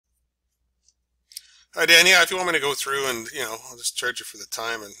Dan, yeah, if you want me to go through and, I'll just charge you for the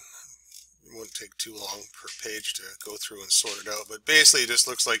time and it won't take too long per page to go through and sort it out. But basically, it just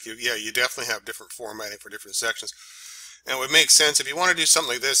looks like you definitely have different formatting for different sections. And it would make sense if you want to do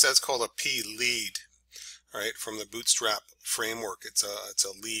something like this, that's called a P-lead, right, from the Bootstrap framework. It's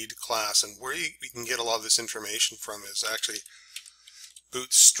a lead class. And where you can get a lot of this information from is actually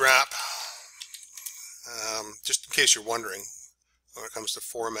Bootstrap, just in case you're wondering when it comes to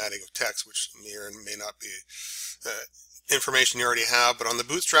formatting of text, which may or may not be information you already have. But on the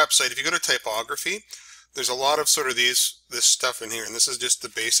Bootstrap site, if you go to typography, there's a lot of sort of this stuff in here, and this is just the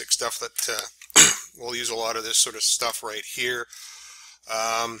basic stuff that we'll use a lot of this sort of stuff right here.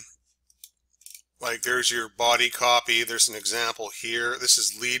 Like there's your body copy, there's an example here. This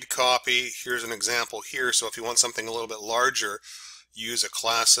is lead copy, here's an example here. So if you want something a little bit larger, use a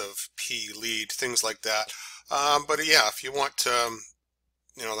class of P lead, things like that. But yeah, if you want,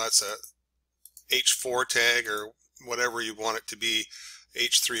 that's a H4 tag or whatever you want it to be,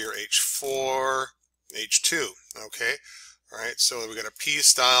 H3 or H4, H2, okay? All right, so we got a P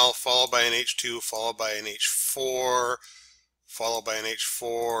style followed by an H2, followed by an H4, followed by an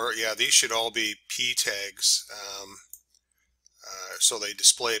H4. Yeah, these should all be P tags, so they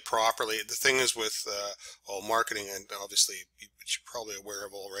display properly. The thing is with marketing, and obviously, which you're probably aware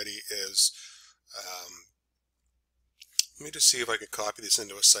of already, is let me just see if I can copy this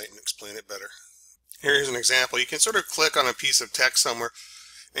into a site and explain it better. Here's an example. You can sort of click on a piece of text somewhere,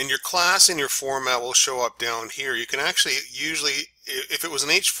 and your class in your format will show up down here. You can actually usually, if it was an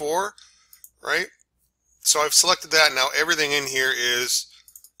H4, right? So I've selected that. Now everything in here is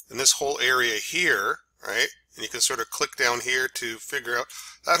in this whole area here, right? And you can sort of click down here to figure out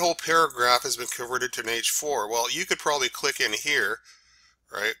that whole paragraph has been converted to an H4. Well, you could probably click in here,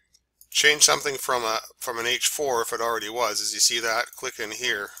 right? Change something from an H4 if it already was. As you see that, click in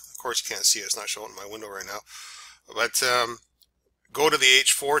here. Of course, you can't see it. It's not showing in my window right now. But go to the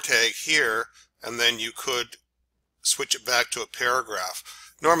H4 tag here, and then you could switch it back to a paragraph.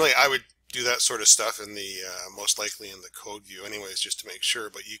 Normally, I would do that sort of stuff in the most likely in the code view anyways, just to make sure.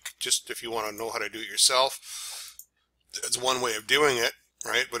 But you could just, if you want to know how to do it yourself, it's one way of doing it,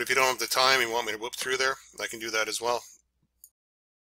 right? But if you don't have the time, you want me to whip through there, I can do that as well.